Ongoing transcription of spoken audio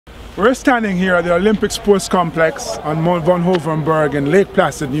We're standing here at the Olympic Sports Complex on Mount Van Hoevenberg in Lake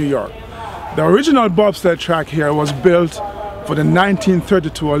Placid, New York. The original bobsled track here was built for the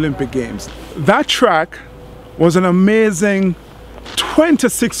 1932 Olympic Games. That track was an amazing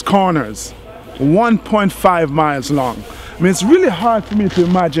 26 corners, 1.5 miles long. I mean, it's really hard for me to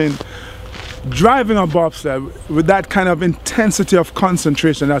imagine driving a bobsled with that kind of intensity of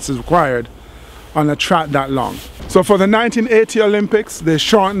concentration that's required on a track that long. So for the 1980 Olympics, they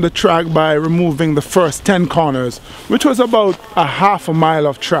shortened the track by removing the first 10 corners, which was about a half a mile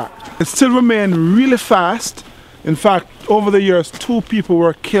of track. It still remained really fast. In fact, over the years, 2 people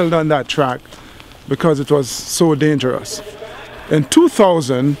were killed on that track because it was so dangerous. In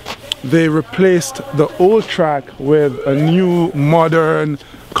 2000, they replaced the old track with a new, modern,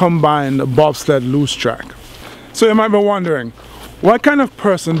 combined bobsled loose track. So you might be wondering, what kind of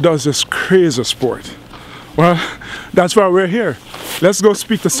person does this crazy sport? Well, that's why we're here. Let's go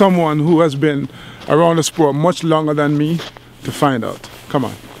speak to someone who has been around the sport much longer than me to find out. Come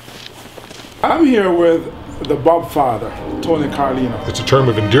on. I'm here with the Bob father, Tony Carlino. It's a term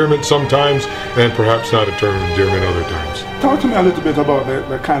of endearment sometimes, and perhaps not a term of endearment other times. Talk to me a little bit about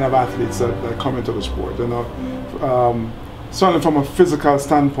the kind of athletes that come into the sport. You know, certainly from a physical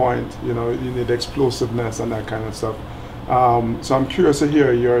standpoint, you know, you need explosiveness and that kind of stuff. So I'm curious to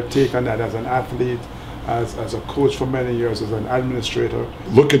hear your take on that as an athlete, as a coach for many years, as an administrator.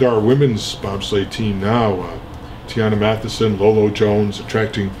 Look at our women's bobsleigh team now. Tiana Matheson, Lolo Jones,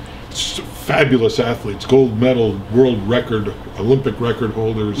 attracting fabulous athletes, gold medal, world record, Olympic record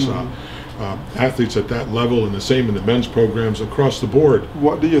holders, athletes at that level, and the same in the men's programs across the board.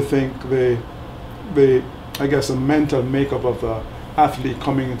 What do you think I guess, the mental makeup of the athlete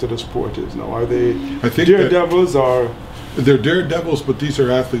coming into the sport is now? Are they daredevils or? They're daredevils, but these are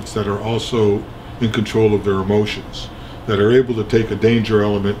athletes that are also in control of their emotions, that are able to take a danger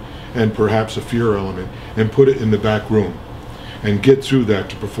element and perhaps a fear element and put it in the back room and get through that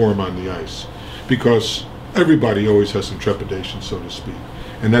to perform on the ice. Because everybody always has some trepidation, so to speak.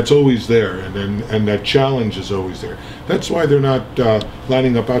 And that's always there, and that challenge is always there. That's why they're not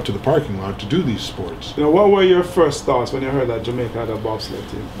lining up out to the parking lot to do these sports. You know, what were your first thoughts when you heard that Jamaica had a bobsled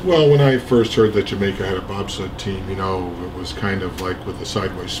team? Well, when I first heard that Jamaica had a bobsled team, you know, it was kind of like with a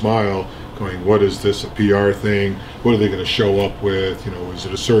sideways smile, going, what is this, a PR thing? What are they going to show up with? You know, is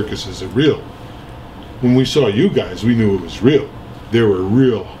it a circus? Is it real? When we saw you guys, we knew it was real. There were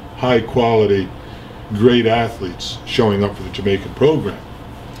real, high quality, great athletes showing up for the Jamaican program.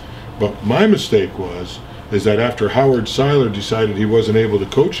 But my mistake is that after Howard Seiler decided he wasn't able to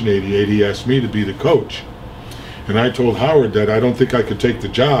coach in '88, he asked me to be the coach. And I told Howard that I don't think I could take the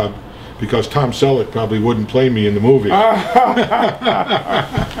job because Tom Selleck probably wouldn't play me in the movie. And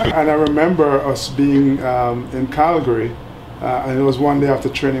I remember us being in Calgary, and it was one day after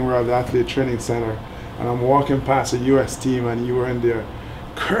training, we were at the Athlete Training Center, and I'm walking past a US team, and you were in there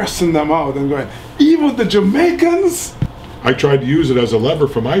cursing them out and going, even the Jamaicans? I tried to use it as a lever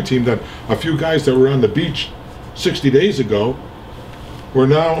for my team, that a few guys that were on the beach 60 days ago were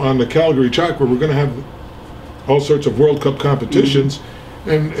now on the Calgary track where we're going to have all sorts of World Cup competitions,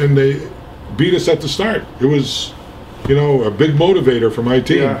 and they beat us at the start. It was, you know, a big motivator for my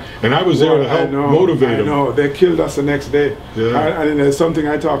team, and I was there to help motivate them. I know, they killed us the next day. Yeah. And it's something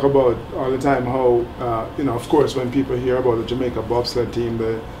I talk about all the time, how, you know, of course, when people hear about the Jamaica Bobsled Team,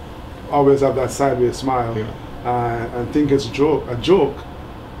 they always have that sideways smile. Yeah. And think it's a joke,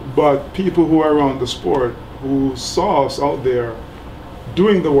 but people who are around the sport, who saw us out there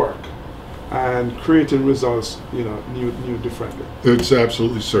doing the work and creating results, you know, knew differently. It's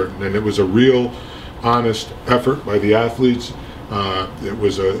absolutely certain, and it was a real, honest effort by the athletes. It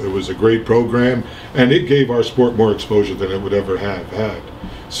was a great program, and it gave our sport more exposure than it would ever have had.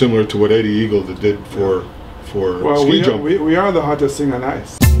 Similar to what Eddie Eagle did for ski jumping. We are the hottest thing on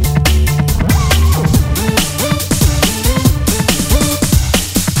ice.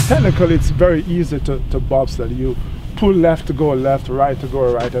 Technically, it's very easy to bobsled. You pull left to go left, right to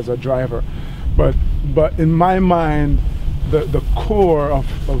go right as a driver. But in my mind, the core of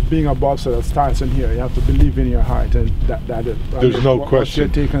being a bobsledder starts in here. You have to believe in your heart, and there's no question.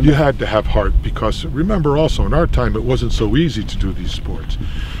 You had to have heart, because remember also in our time it wasn't so easy to do these sports.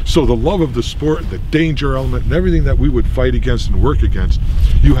 So the love of the sport, the danger element, and everything that we would fight against and work against,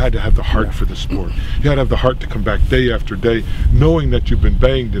 you had to have the heart for the sport. You had to have the heart to come back day after day, knowing that you've been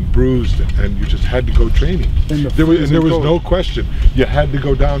banged and bruised, and you just had to go training. There was no question. You had to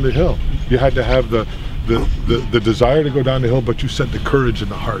go down the hill. You had to have the desire to go down the hill, but you said the courage and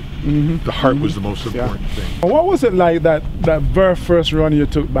the heart. The heart was the most important thing. What was it like that very first run you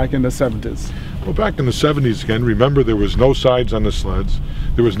took back in the 70s? Well, back in the 70s again, remember there was no sides on the sleds.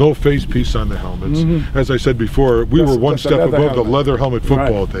 There was no face piece on the helmets. As I said before, we were one step above the leather helmet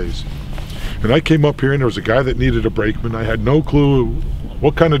football days. And I came up here and there was a guy that needed a brakeman. I had no clue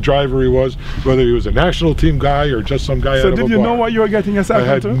what kind of driver he was, whether he was a national team guy or just some guy out of a bar. So did you know what you were getting yourself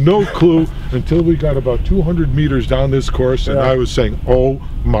into? I had no clue until we got about 200 meters down this course, and I was saying, oh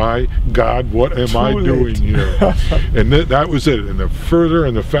my God, what am I doing here? And that was it. And the further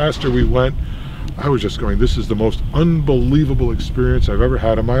and the faster we went, I was just going, this is the most unbelievable experience I've ever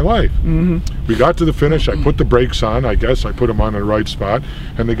had in my life. We got to the finish, I put the brakes on, I guess I put them on the right spot,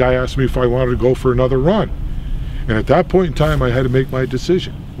 and the guy asked me if I wanted to go for another run. And at that point in time, I had to make my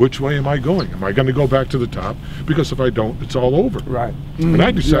decision. Which way am I going? Am I going to go back to the top? Because if I don't, it's all over. Right. And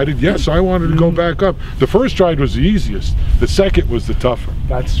I decided, yes, I wanted to go back up. The first ride was the easiest. The second was the tougher.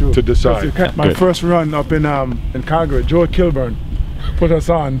 That's true. To decide. My first run up in Calgary, Joe Kilburn put us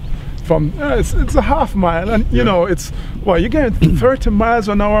on from, it's a half mile. And, you know, it's, well, you're getting 30 miles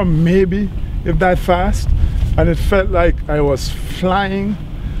an hour, maybe, if that fast. And it felt like I was flying.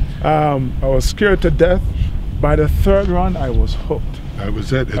 I was scared to death. By the third run, I was hooked. That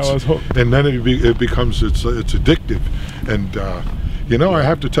was it. I was hooked. And then it becomes, it's addictive. And, you know, I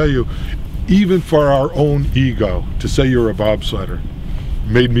have to tell you, even for our own ego, to say you're a bobsledder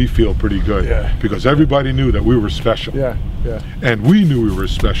made me feel pretty good. Because everybody knew that we were special. And we knew we were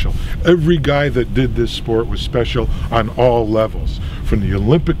special. Every guy that did this sport was special on all levels, from the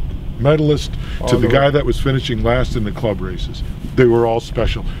Olympic medalist to the guy that was finishing last in the club races. They were all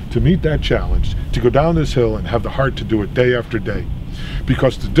special. To meet that challenge, to go down this hill and have the heart to do it day after day,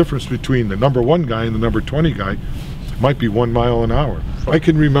 because the difference between the #1 guy and the #20 guy might be 1 mile an hour. I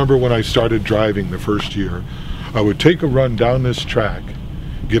can remember when I started driving the first year, I would take a run down this track,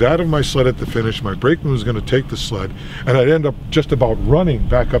 get out of my sled at the finish, my brakeman was going to take the sled, and I'd end up just about running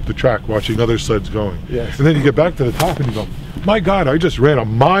back up the track watching other sleds going. And then you get back to the top and you go, my God, I just ran a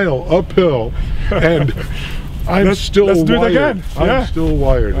mile uphill and I'm still wired. Let's do it again. I'm still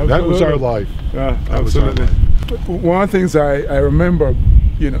wired. And that was our life. That was our life. One of the things I remember,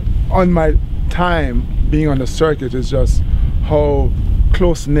 you know, on my time being on the circuit is just how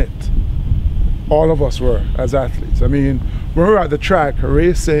close-knit all of us were as athletes. I mean, when we were at the track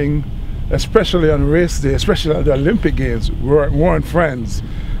racing, especially on race day, especially at the Olympic Games, we weren't friends.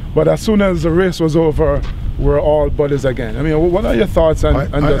 But as soon as the race was over, we're all buddies again. I mean, what are your thoughts on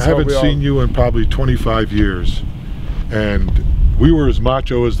this? I haven't seen you in probably 25 years, and we were as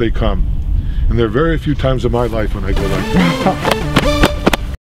macho as they come. And there are very few times in my life when I go like,